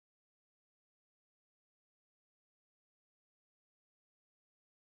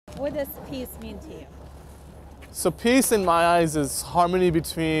What does peace mean to you? So peace in my eyes is harmony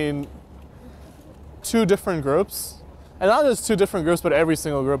between two different groups. And not just two different groups, but every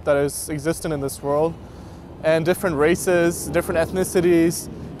single group that is existent in this world. And different races, different ethnicities,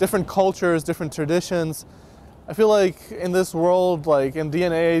 different cultures, different traditions. I feel like in this world, like in D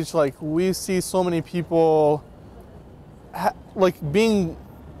and age, like we see so many people like being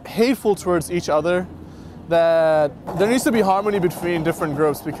hateful towards each other, that there needs to be harmony between different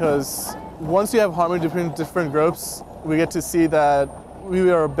groups, because once you have harmony between different groups, we get to see that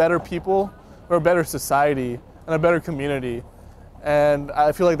we are better people, we're a better society, and a better community. And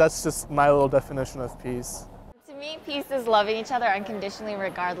I feel like that's just my little definition of peace. To me, peace is loving each other unconditionally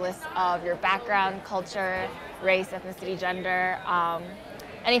regardless of your background, culture, race, ethnicity, gender,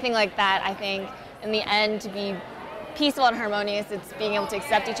 anything like that. I think in the end, to be peaceful and harmonious, it's being able to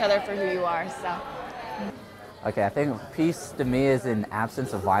accept each other for who you are. So. Okay, I think peace to me is an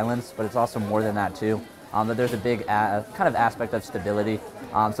absence of violence, but it's also more than that too. That there's a big kind of aspect of stability.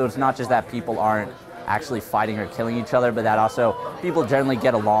 So it's not just that people aren't actually fighting or killing each other, but that also people generally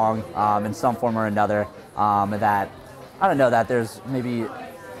get along in some form or another. That, I don't know, that there's maybe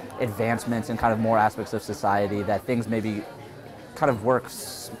advancements in kind of more aspects of society, that things maybe kind of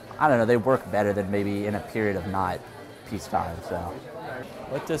works, I don't know, they work better than maybe in a period of not peacetime, so.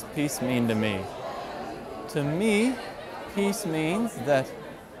 What does peace mean to me? To me, peace means that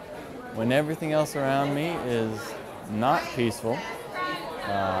when everything else around me is not peaceful,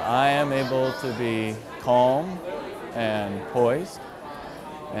 I am able to be calm and poised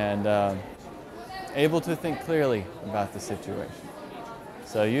and able to think clearly about the situation.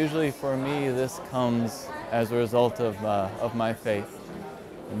 So usually for me, this comes as a result of my faith,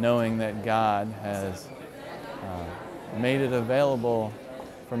 knowing that God has made it available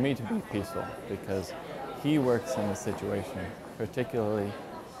for me to be peaceful, because He works in the situation. Particularly,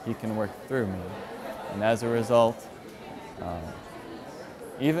 He can work through me. And as a result,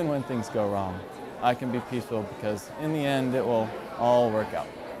 even when things go wrong, I can be peaceful, because in the end, it will all work out.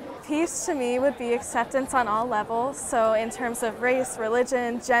 Peace to me would be acceptance on all levels. So in terms of race,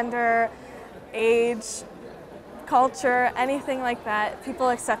 religion, gender, age, culture, anything like that, people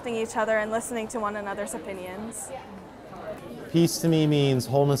accepting each other and listening to one another's opinions. Peace to me means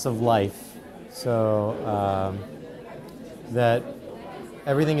wholeness of life. So that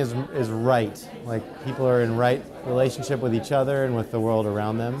everything is right. Like people are in right relationship with each other and with the world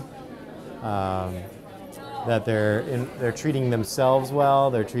around them. That they're treating themselves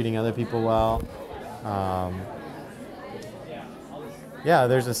well, they're treating other people well. Yeah,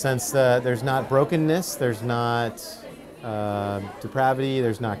 there's a sense that there's not brokenness, there's not depravity,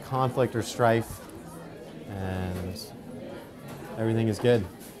 there's not conflict or strife, and everything is good.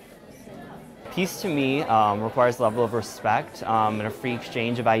 Peace to me requires a level of respect and a free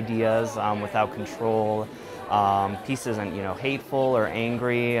exchange of ideas without control. Peace isn't, hateful or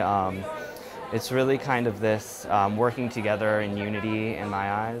angry. It's really kind of this working together in unity in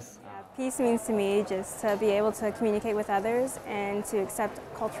my eyes. Peace means to me just to be able to communicate with others and to accept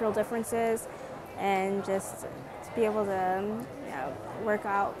cultural differences and just to be able to work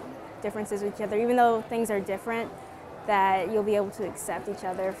out differences with each other. Even though things are different, that you'll be able to accept each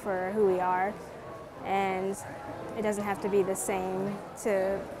other for who we are, and it doesn't have to be the same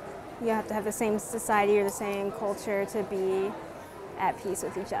you have to have the same society or the same culture to be at peace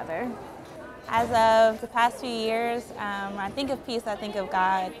with each other. As of the past few years, when I think of peace, I think of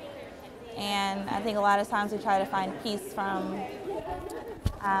God. And I think a lot of times we try to find peace from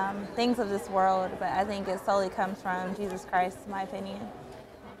things of this world, but I think it solely comes from Jesus Christ, in my opinion.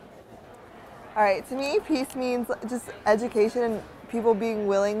 All right, to me, peace means just education and people being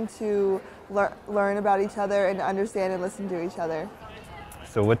willing to learn about each other and understand and listen to each other.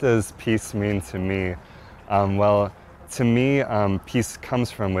 So what does peace mean to me? Well, to me, peace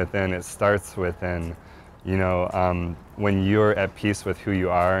comes from within. It starts within. When you're at peace with who you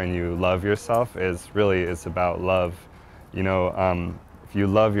are and you love yourself, it's about love. If you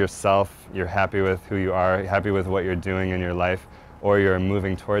love yourself, you're happy with who you are, happy with what you're doing in your life, or you're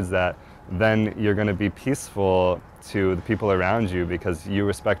moving towards that, then you're going to be peaceful to the people around you, because you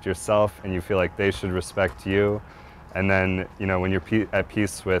respect yourself and you feel like they should respect you. And then, when you're at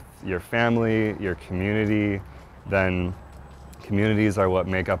peace with your family, your community, then communities are what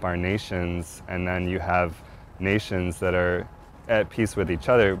make up our nations, and then you have nations that are at peace with each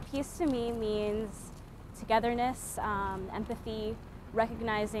other. Peace to me means togetherness, empathy,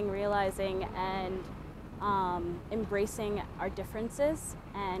 recognizing, realizing, and embracing our differences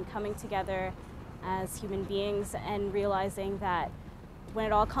and coming together as human beings and realizing that when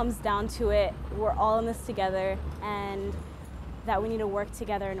it all comes down to it, we're all in this together, and that we need to work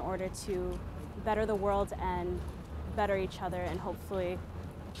together in order to better the world and better each other, and hopefully,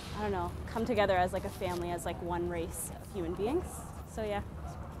 I don't know, come together as like a family, as like one race of human beings. So yeah,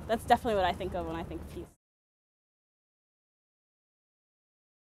 that's definitely what I think of when I think of peace.